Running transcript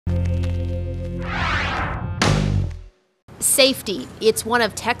Safety, it's one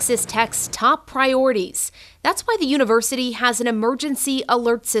of Texas Tech's top priorities. That's why the university has an emergency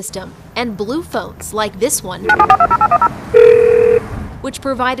alert system and blue phones like this one, which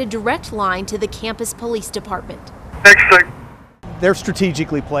provide a direct line to the campus police department. They're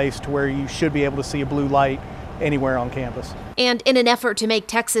strategically placed where you should be able to see a blue light anywhere on campus. And in an effort to make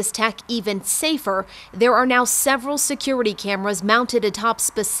Texas Tech even safer, there are now several security cameras mounted atop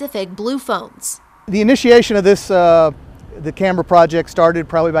specific blue phones. The initiation of this the camera project started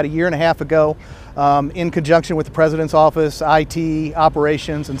probably about a year and a half ago in conjunction with the President's Office, IT,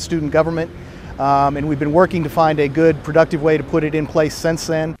 operations, and student government. And we've been working to find a good, productive way to put it in place since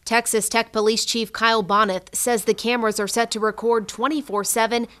then. Texas Tech Police Chief Kyle Bonneth says the cameras are set to record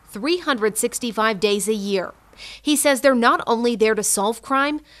 24/7, 365 days a year. He says they're not only there to solve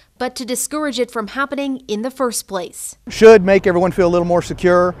crime, but to discourage it from happening in the first place. Should make everyone feel a little more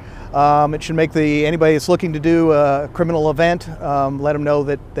secure. It should make anybody that's looking to do a criminal event, let them know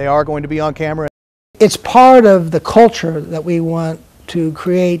that they are going to be on camera. It's part of the culture that we want to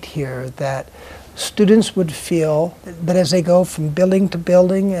create here, that students would feel that as they go from building to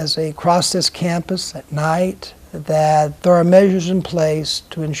building, as they cross this campus at night, that there are measures in place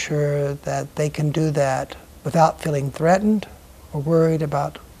to ensure that they can do that without feeling threatened or worried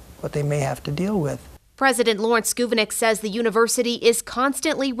about what they may have to deal with. President Lawrence Guvenik says the university is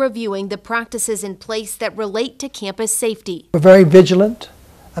constantly reviewing the practices in place that relate to campus safety. We're very vigilant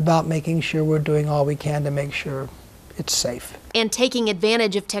about making sure we're doing all we can to make sure it's safe. And taking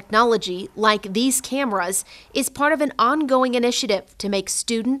advantage of technology like these cameras is part of an ongoing initiative to make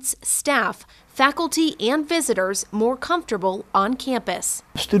students, staff, faculty, and visitors more comfortable on campus.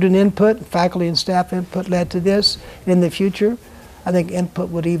 Student input, faculty and staff input led to this. In the future, I think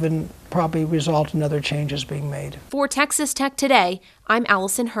input would even probably result in other changes being made. For Texas Tech Today, I'm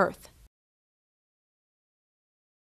Allison Hirth.